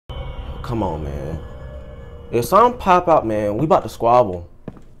Come on, man. If something pop out, man, we about to squabble.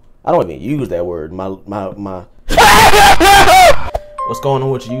 I don't even use that word. My. What's going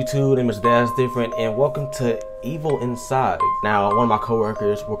on with YouTube? Name is Dad's Different, and welcome to Evil Inside. Now, one of my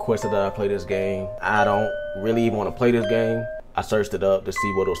coworkers requested that I play this game. I don't really even want to play this game. I searched it up to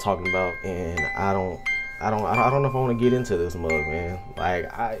see what it was talking about, and I don't know if I want to get into this mug, man. Like,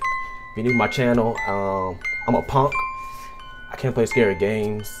 if you're new to my channel, I'm a punk. I can't play scary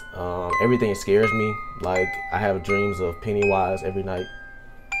games. Everything scares me. Like, I have dreams of Pennywise every night.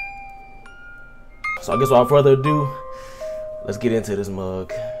 So I guess without further ado, let's get into this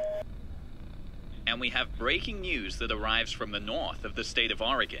mug. And we have breaking news that arrives from the north of the state of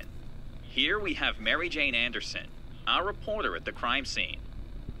Oregon. Here we have Mary Jane Anderson, our reporter at the crime scene.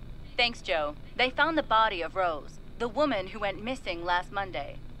 Thanks, Joe. They found the body of Rose, the woman who went missing last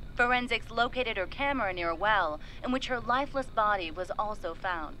Monday. Forensics located her camera near a well, in which her lifeless body was also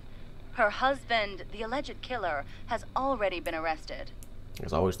found. Her husband, the alleged killer, has already been arrested.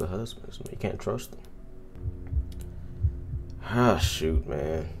 It's always the husbands. You can't trust them. Ah, shoot,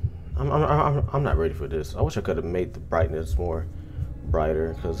 man. I'm not ready for this. I wish I could have made the brightness more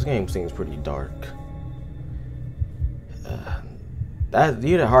brighter, because this game seems pretty dark. You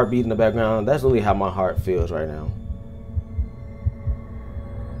hear that heartbeat in the background? That's really how my heart feels right now.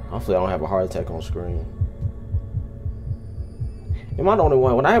 Hopefully I don't have a heart attack on screen. Am I the only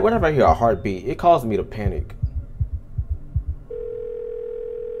one? Whenever I hear a heartbeat, it causes me to panic.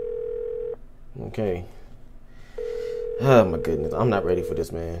 Okay. Oh my goodness, I'm not ready for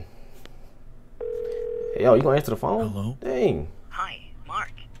this, man. Hey, yo, you gonna answer the phone? Hello? Dang. Hi,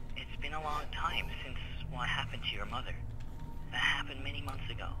 Mark. It's been a long time since what happened to your mother. That happened many months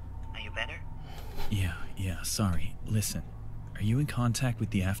ago. Are you better? Yeah, sorry. Listen, are you in contact with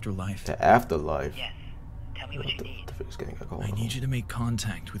the afterlife? The afterlife? Yes. Tell me what you need. The frick's getting going I on? need you to make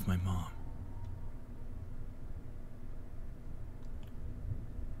contact with my mom.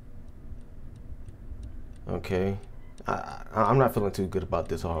 Okay. I'm not feeling too good about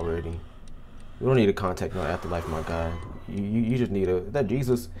this already. You don't need to contact no afterlife, my guy. You just need to, that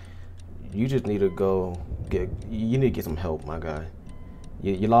Jesus, you just need to go get, you need to get some help, my guy.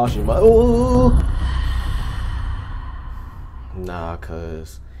 You lost your mother. Ooh. Nah,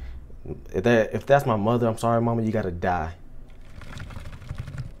 cuz if that's my mother, I'm sorry, mama, you gotta die.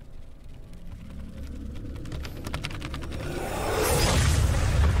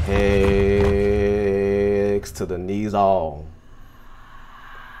 Heads to the knees all.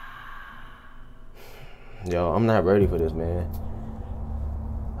 Yo, I'm not ready for this, man.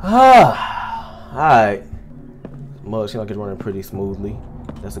 Alright. Mug seems like it's running pretty smoothly.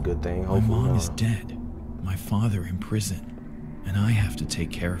 That's a good thing. My Hopefully, mom is dead. My father in prison. And I have to take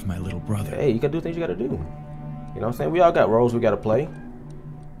care of my little brother. Hey, you gotta do things you gotta do. You know what I'm saying? We all got roles we gotta play.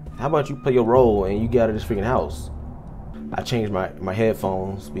 How about you play your role and you get out of this freaking house? I changed my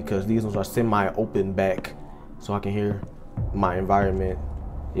headphones because these ones are semi-open back so I can hear my environment.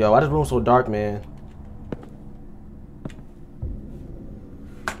 Yo, why this room so dark, man?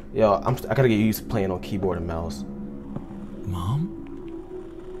 Yo, I gotta get used to playing on keyboard and mouse. Mom?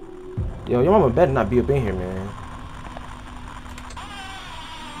 Yo, your mama better not be up in here, man.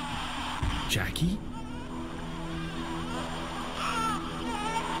 Jackie?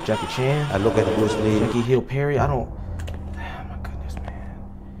 Jackie Chan? I look at Bruce Lee. Jackie Hill Perry? I don't... Oh my goodness, man.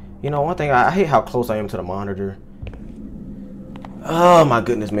 You know, one thing, I hate how close I am to the monitor. Oh my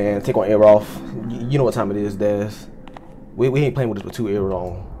goodness, man. Take one ear off. You know what time it is, Des. We ain't playing with this with two ears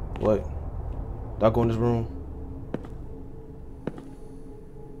on. What? Do I go in this room?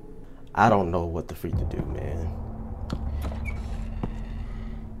 I don't know what the freak to do, man.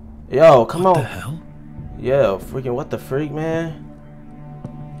 Yo, come on. What the hell? Yeah, freaking what the freak, man?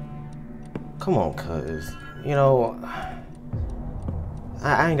 Come on, cuz. You know,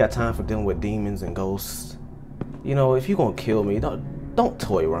 I ain't got time for dealing with demons and ghosts. You know, if you gonna kill me, don't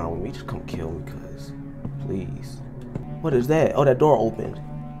toy around with me. Just come kill me, cuz. Please. What is that? Oh, that door opened.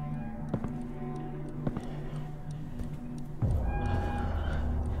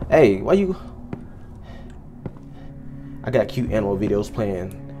 Hey, why you... I got cute animal videos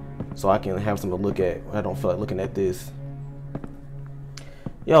playing so I can have something to look at when I don't feel like looking at this.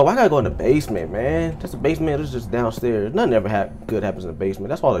 Yo, why I gotta go in the basement, man? This basement is just downstairs. Nothing ever good happens in the basement.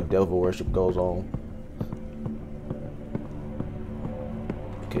 That's why all the devil worship goes on.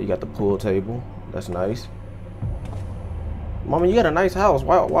 Okay, you got the pool table. That's nice. Mama, you got a nice house.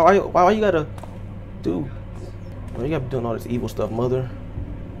 Why you gotta do... Why you gotta be doing all this evil stuff, mother?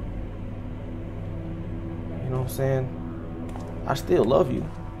 You know what I'm saying? I still love you.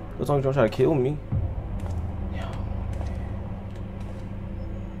 As long as you don't try to kill me.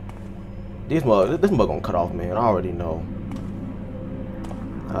 This mug gonna cut off, man. I already know.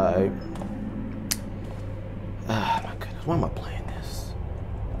 Alright. Ah, my goodness. Why am I playing this?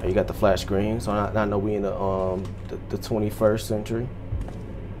 Oh, you got the flat screen, so I know we in the 21st century.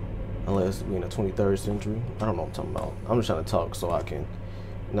 Unless we in the 23rd century. I don't know what I'm talking about. I'm just trying to talk so I can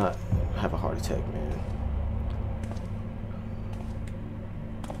not have a heart attack, man.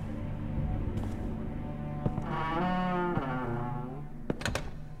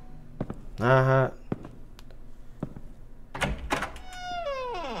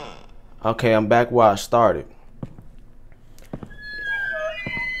 Okay, I'm back where I started.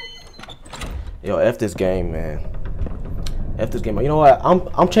 Yo, F this game, man. F this game. You know what?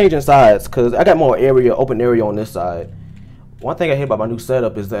 I'm changing sides because I got more area, open area on this side. One thing I hate about my new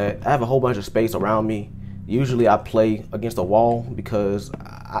setup is that I have a whole bunch of space around me. Usually I play against a wall because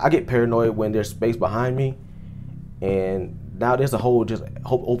I get paranoid when there's space behind me. And now there's a whole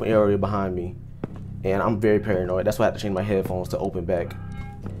open area behind me. And I'm very paranoid. That's why I have to change my headphones to open back.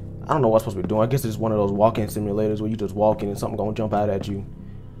 I don't know what I'm supposed to be doing. I guess it's one of those walk-in simulators where you just walking and something gonna jump out at you.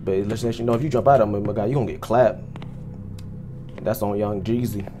 But let's let you know, if you jump out at me, my guy, you gonna get clapped. That's on Young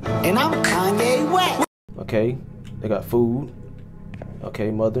Jeezy. And I'm Kanye West. Okay, they got food.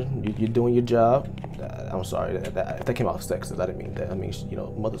 Okay, mother, you're doing your job. I'm sorry, if that came out sexist, I didn't mean that. I mean, you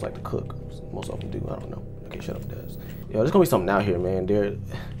know, mothers like to cook. Most of them do. I don't know. Okay, shut up, Daz. Yo, there's gonna be something out here, man.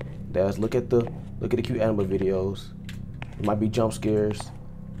 Daz, look at the cute animal videos. It might be jump scares,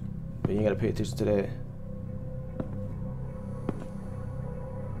 but you ain't gotta pay attention to that.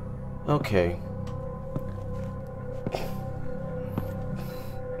 Okay.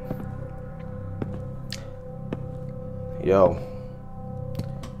 Yo.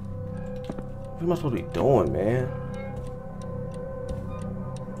 What am I supposed to be doing, man?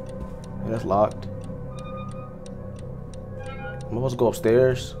 Yeah, that's locked. Am I supposed to go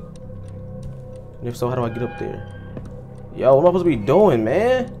upstairs? And if so, how do I get up there? Yo, what am I supposed to be doing,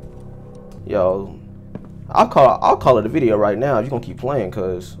 man? Yo, I'll call it a video right now if you're gonna keep playing,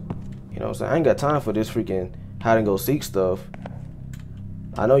 cause you know what I'm saying, I ain't got time for this freaking hide and go seek stuff.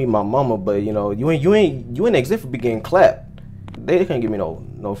 I know you my mama, but you know, you ain't exempt for getting clapped. They can't give me no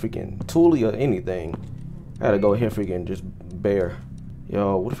freaking toolie or anything. I gotta go here freaking just bare.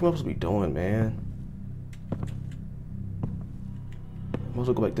 Yo, what am I supposed to be doing, man? I'm supposed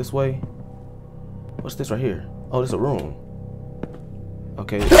to go back this way? What's this right here? Oh, this is a room.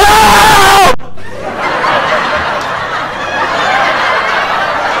 Okay.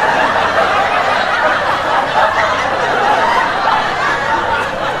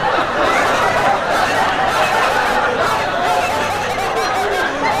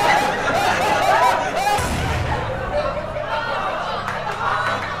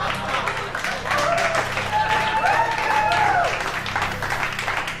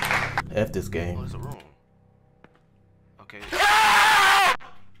 F this game. Oh, it's a room. Okay.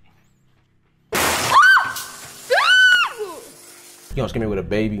 You gonna scare me with a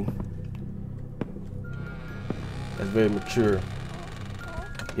baby? That's very mature.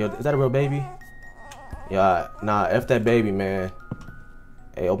 Yo, is that a real baby? Yeah, nah, F that baby, man.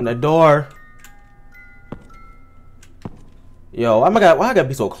 Hey, open that door. Yo, why I gotta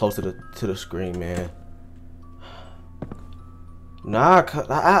be so close to the screen, man? Nah,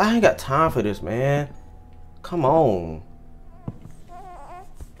 I ain't got time for this, man. Come on.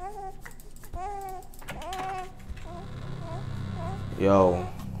 Yo.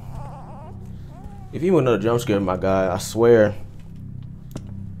 If you want another jump scare, my guy, I swear.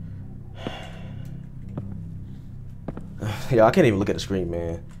 Yo, I can't even look at the screen,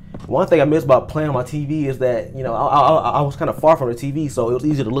 man. One thing I miss about playing on my TV is that, you know, I was kind of far from the TV, so it was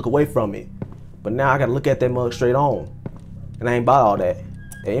easy to look away from it. But now I gotta look at that mug straight on. And I ain't buy all that.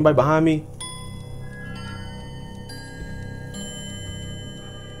 Hey, anybody behind me?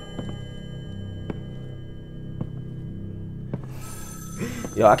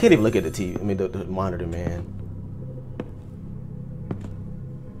 Yo, I can't even look at the TV. I mean, the monitor, man.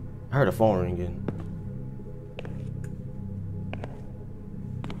 I heard a phone ringing.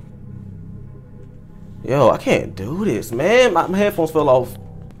 Yo, I can't do this, man. My headphones fell off.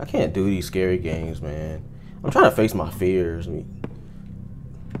 I can't do these scary games, man. I'm trying to face my fears.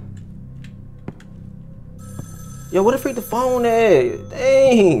 Yo, where the freak the phone at?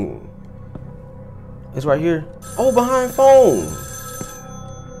 Dang. It's right here. Oh, behind phone.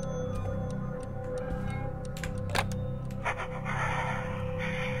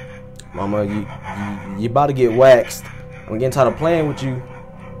 Mama, you about to get waxed. I'm getting tired of playing with you.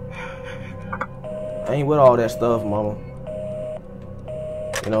 I ain't with all that stuff, mama.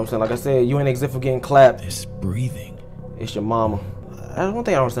 You know what I'm saying? Like I said, you ain't exempt for getting clapped. This breathing. It's your mama. That's one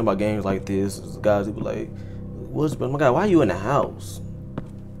thing I don't understand about games like this is guys who be like, "What's my guy? Why are you in the house?"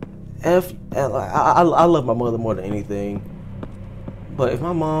 I love my mother more than anything, but if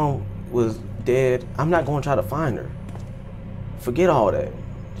my mom was dead, I'm not going to try to find her. Forget all that.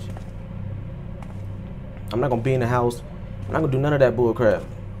 I'm not gonna be in the house. I'm not gonna do none of that bull crap.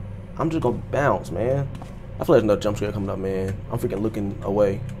 I'm just gonna bounce, man. I feel like there's no jump scare coming up, man. I'm freaking looking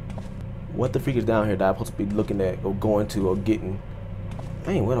away. What the freak is down here that I'm supposed to be looking at or going to or getting?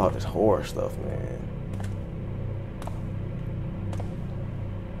 I ain't with all this horror stuff, man.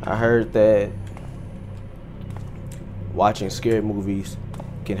 I heard that watching scary movies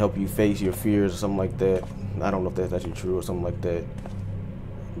can help you face your fears or something like that. I don't know if that's actually true or something like that.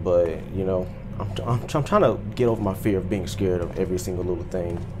 But, you know, I'm trying to get over my fear of being scared of every single little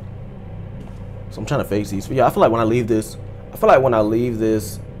thing. So I'm trying to face these. Yeah, I feel like when I leave this,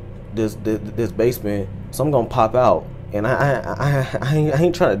 this basement, something gonna pop out, and I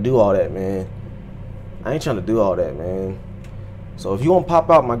ain't trying to do all that, man. I ain't trying to do all that, man. So if you want to pop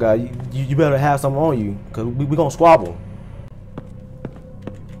out, my guy, you better have something on you, cause we gonna squabble.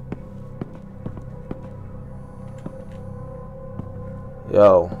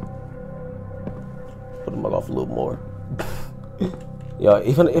 Yo, put the mug off a little more. Yo,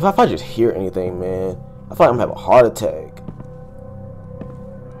 even if I just hear anything, man, I feel like I'm gonna have a heart attack.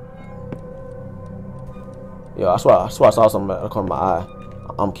 Yo, I swear I saw something out of the corner of my eye.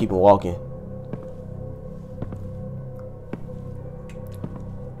 I'm keeping walking.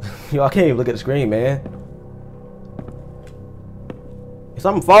 Yo, I can't even look at the screen, man. Is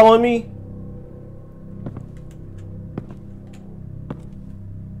something following me?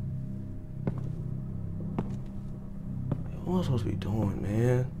 What am I supposed to be doing,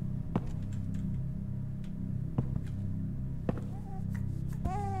 man?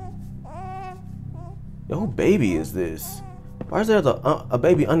 Yo, who baby is this? Why is there a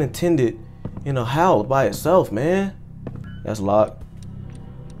baby unattended in a house by itself, man? That's locked.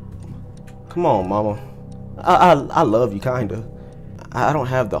 Come on, mama. I love you, kinda. I don't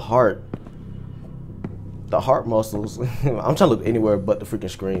have the heart muscles. I'm trying to look anywhere but the freaking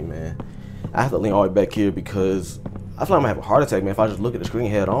screen, man. I have to lean all the way back here because I feel like I'm gonna have a heart attack, man, if I just look at the screen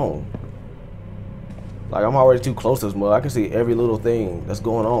head on. Like, I'm already too close to this mother. I can see every little thing that's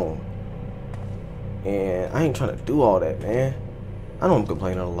going on. And I ain't trying to do all that, man. I know I'm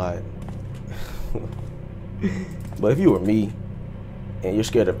complaining a lot. But if you were me, and you're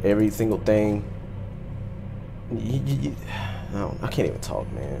scared of every single thing, I can't even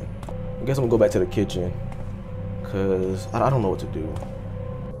talk, man. I guess I'm gonna go back to the kitchen, because I don't know what to do.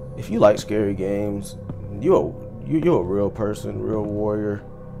 If you like scary games, you're a real person, real warrior.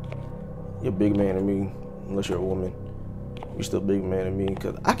 You're a big man to me, unless you're a woman. You're still a big man to me,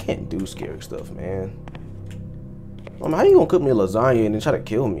 because I can't do scary stuff, man. How you gonna cook me a lasagna and then try to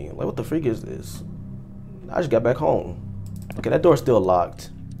kill me? Like, what the freak is this? I just got back home. Okay, that door's still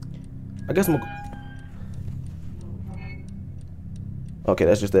locked. I guess I'm gonna... Okay,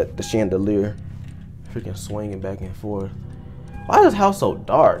 that's just the chandelier. Freaking swinging back and forth. Why is this house so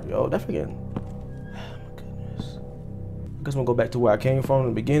dark, yo? That freaking... Oh my goodness. I guess I'm gonna go back to where I came from in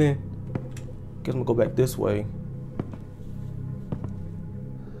the beginning. I guess I'm gonna go back this way.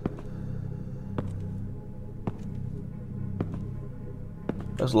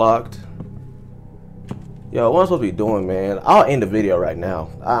 That's locked. Yo, what am I supposed to be doing, man? I'll end the video right now.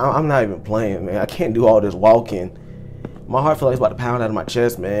 I'm not even playing, man. I can't do all this walking. My heart feels like it's about to pound out of my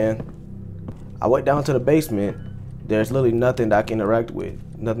chest, man. I went down to the basement. There's literally nothing that I can interact with.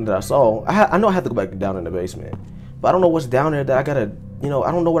 Nothing that I saw. I know I have to go back down in the basement. But I don't know what's down there that I gotta, you know,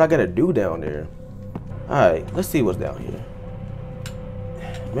 I don't know what I gotta do down there. Alright, let's see what's down here.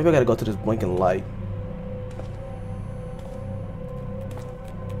 Maybe I gotta go to this blinking light.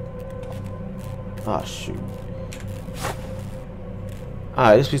 Ah, shoot.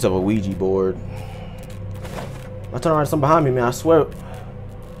 Alright, this piece of a Ouija board. I turn around, something behind me, man. I swear.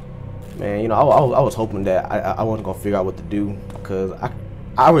 Man, you know, I was hoping that I wasn't gonna figure out what to do, because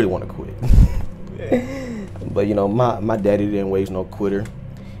I really want to quit. But you know, my daddy didn't raise no quitter.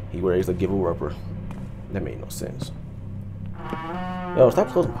 He raised a giver-upper. That made no sense. Yo, stop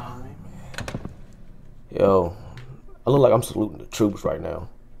closing behind me. Yo, I look like I'm saluting the troops right now.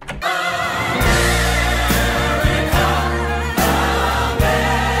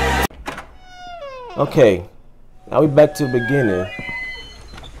 Okay, now we back to the beginning.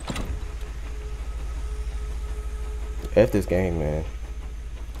 F this game, man.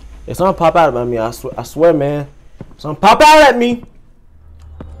 If something pop out at me, I swear, man. Something pop out at me.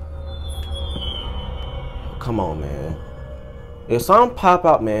 Come on, man. If something pop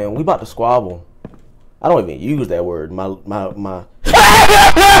out, man, we about to squabble. I don't even use that word. My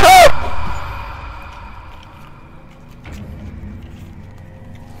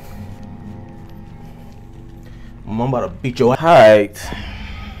I'm about to beat your ass. Alright.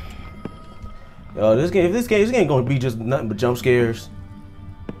 Yo, this game gonna be just nothing but jump scares.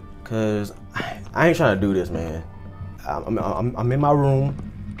 Cause I ain't trying to do this, man. I'm in my room.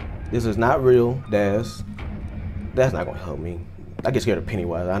 This is not real, That's not gonna help me. I get scared of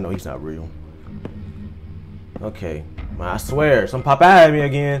Pennywise. I know he's not real. Okay, man, I swear, some pop out at me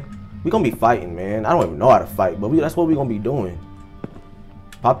again. We gonna be fighting, man. I don't even know how to fight, but that's what we gonna be doing.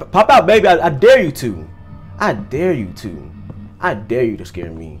 Pop out, baby! I dare you to. I dare you to. I dare you to scare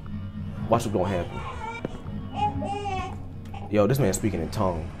me. Watch what's gonna happen. Yo, this man's speaking in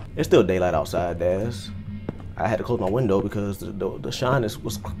tongue. It's still daylight outside, Daz. I had to close my window because the shine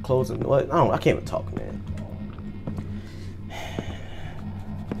was closing. What? I can't even talk, man.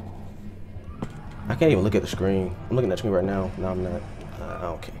 I can't even look at the screen. I'm looking at the screen right now. No, I'm not.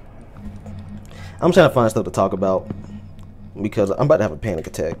 Okay. I'm trying to find stuff to talk about because I'm about to have a panic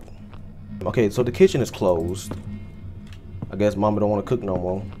attack. Okay, so the kitchen is closed. I guess Mama don't want to cook no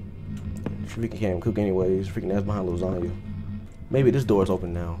more. She freaking can't even cook anyways. Freaking ass behind lasagna. Maybe this door is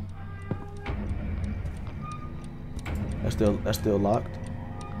open now. That's still locked.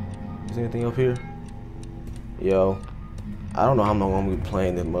 Is there anything up here? Yo, I don't know how long I'm gonna be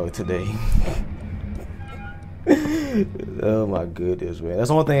playing this mug today. Oh my goodness, man. That's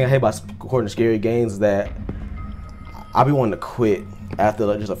the only thing I hate about recording scary games is that I'll be wanting to quit after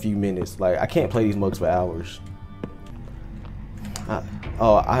like just a few minutes. Like I can't play these mugs for hours. I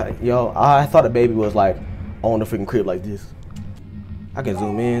thought the baby was like on the freaking crib like this. I can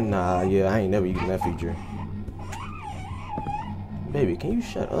zoom in. Nah, yeah, I ain't never using that feature. Baby, can you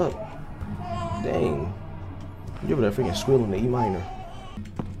shut up? Dang. You over there freaking squealing the E minor.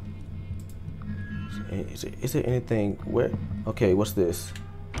 Is there anything where? Okay, what's this?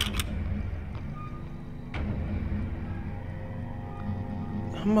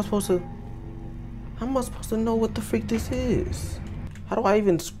 How am I supposed to know what the freak this is? How do I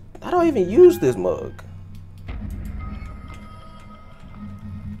even use this mug?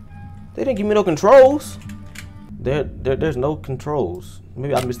 They didn't give me no controls. There's no controls.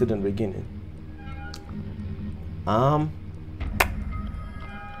 Maybe I missed it in the beginning.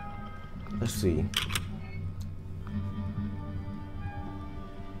 Let's see.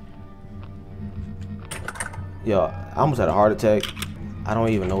 Yo, I almost had a heart attack. I don't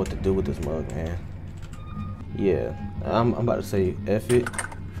even know what to do with this mug, man. Yeah, I'm about to say F it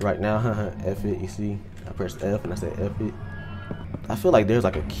right now. F it, you see? I pressed F and I said F it. I feel like there's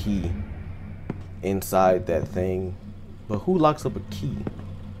like a key inside that thing, but who locks up a key?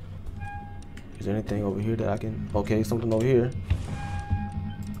 Is there anything over here that I can? Okay, something over here.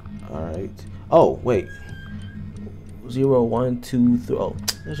 All right. Oh wait, 0, 1, 2, 3. Oh,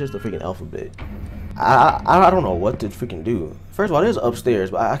 that's just the freaking alphabet. I don't know what to freaking do. First of all, there's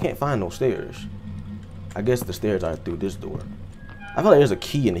upstairs, but I can't find no stairs. I guess the stairs are through this door. I feel like there's a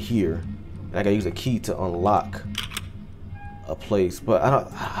key in here, and I gotta use a key to unlock a place, but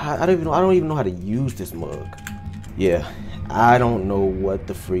I don't even know how to use this mug. Yeah, I don't know what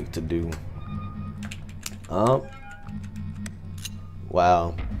the freak to do.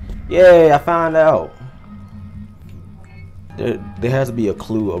 Wow. Yay, I found out. There has to be a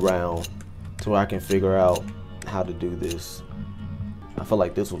clue around to where I can figure out how to do this. I feel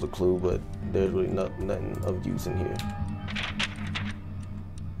like this was a clue, but there's really nothing of use in here.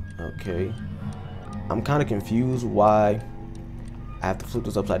 Okay. I'm kind of confused why I have to flip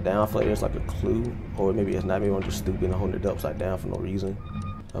this upside down. I feel like there's like a clue, or maybe it's not. Maybe I'm just stupid and holding it upside down for no reason.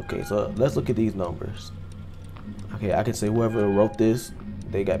 Okay, so let's look at these numbers. Okay, I can say whoever wrote this,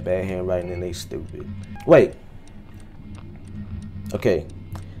 they got bad handwriting and they stupid. Wait. Okay,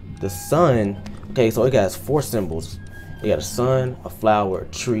 the sun. Okay, so it has 4 symbols. You got a sun, a flower, a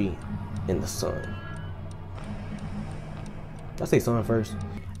tree, and the sun. Did I say sun first?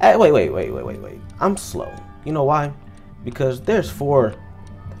 Wait. I'm slow. You know why? Because there's four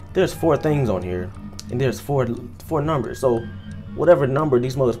things on here, and there's four numbers. So whatever number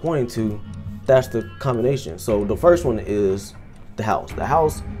these mugs pointing to, that's the combination. So the first one is the house. The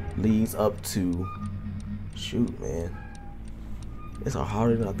house leads up to, shoot, man, it's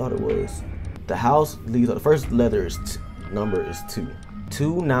harder than I thought it was. The house leads up. The first letter is number is 2.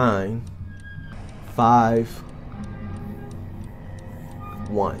 2, 9, 5,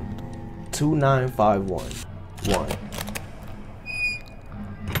 1. 2, 9, 5, 1. 1.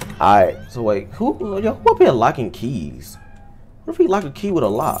 Alright, so wait, who up here locking keys? What if we lock a key with a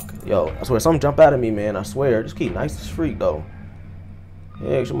lock? Yo, I swear, something jump out at me, man. I swear, this key nice as freak though.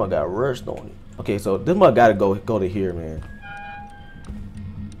 Yeah, some mug got rust on it. Okay, so this mug gotta go to here, man.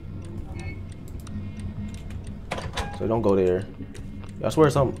 So don't go there. I swear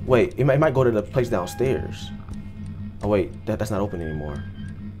something. Wait, it might go to the place downstairs. Oh wait, that's not open anymore.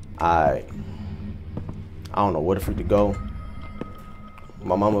 I don't know where the freak to go.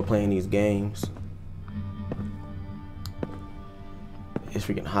 My mama playing these games. It's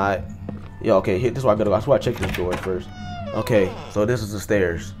freaking hot. Yo, okay, this is where I gotta go. That's why I check this door first. Okay, so this is the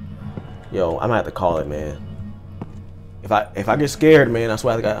stairs. Yo, I might have to call it, man. If I get scared, man, that's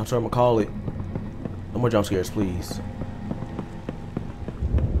why I'm sure I'm gonna call it. No more jump scares, please.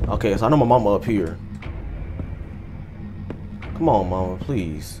 Okay, so I know my mama up here. Come on, mama,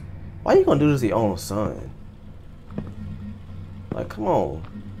 please. Why you gonna do this to your own son? Like, come on.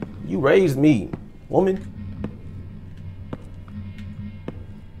 You raised me, woman.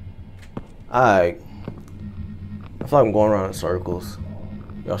 Alright. I feel like I'm going around in circles.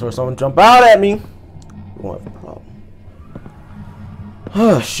 Y'all saw someone jump out at me. We won't have a problem.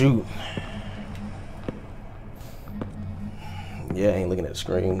 Oh, shoot. Yeah, I ain't looking at the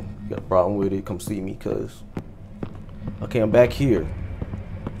screen. You got a problem with it, come see me, cuz. Okay, I'm back here.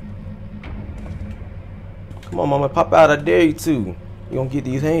 Come on, mama, pop out, I dare you to. You gonna get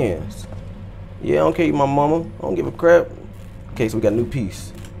these hands. Yeah, I don't care, my mama. I don't give a crap. Okay, so we got a new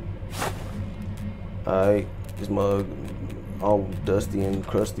piece. Alright, this mug all dusty and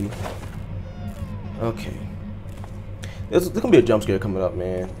crusty. Okay. There's gonna be a jump scare coming up,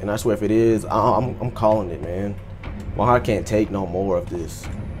 man. And I swear if it is, I'm calling it, man. My heart can't take no more of this.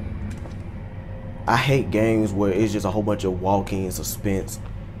 I hate games where it's just a whole bunch of walking and suspense,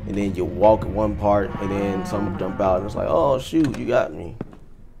 and then you walk one part and then something jump out and it's like, oh shoot, you got me.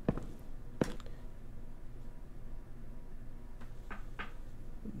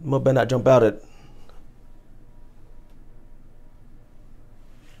 Mother better not jump out at.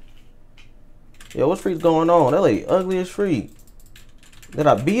 Yo, what freak's going on? That lady ugly as freak. Did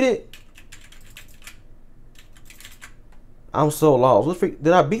I beat it? I'm so lost. What freak?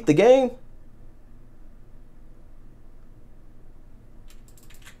 Did I beat the game?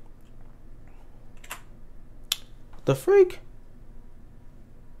 The freak?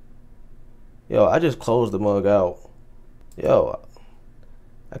 Yo, I just closed the mug out. Yo,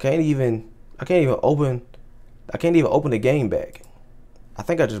 I can't even open the game back. I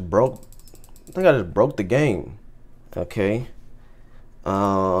think I just broke the game. Okay.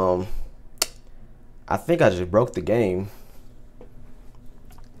 I think I just broke the game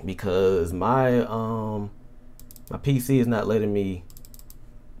because my PC is not letting me.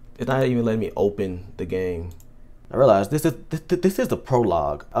 It's not even letting me open the game. I realized this is the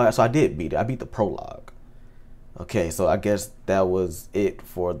prologue. So I did beat it. I beat the prologue. Okay, so I guess that was it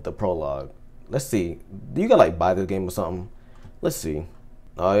for the prologue. Let's see. Do you gotta like buy this game or something? Let's see.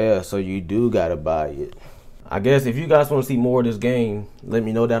 Oh yeah, so you do gotta buy it. I guess if you guys want to see more of this game, let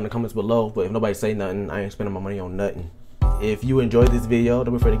me know down in the comments below. But if nobody say nothing, I ain't spending my money on nothing. If you enjoyed this video,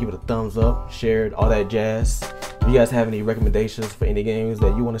 don't be afraid to give it a thumbs up, share it, all that jazz. If you guys have any recommendations for any games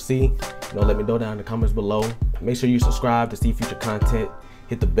that you want to see, let me know down in the comments below. Make sure you subscribe to see future content.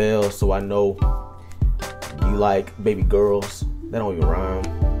 Hit the bell so I know you like baby girls. That don't even rhyme.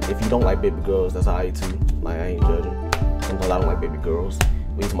 If you don't like baby girls, that's alright too. Like, I ain't judging. Sometimes I don't like baby girls.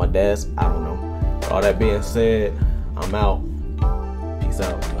 At least my dad's, I don't know. But all that being said, I'm out. Peace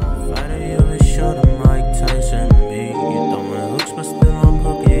out.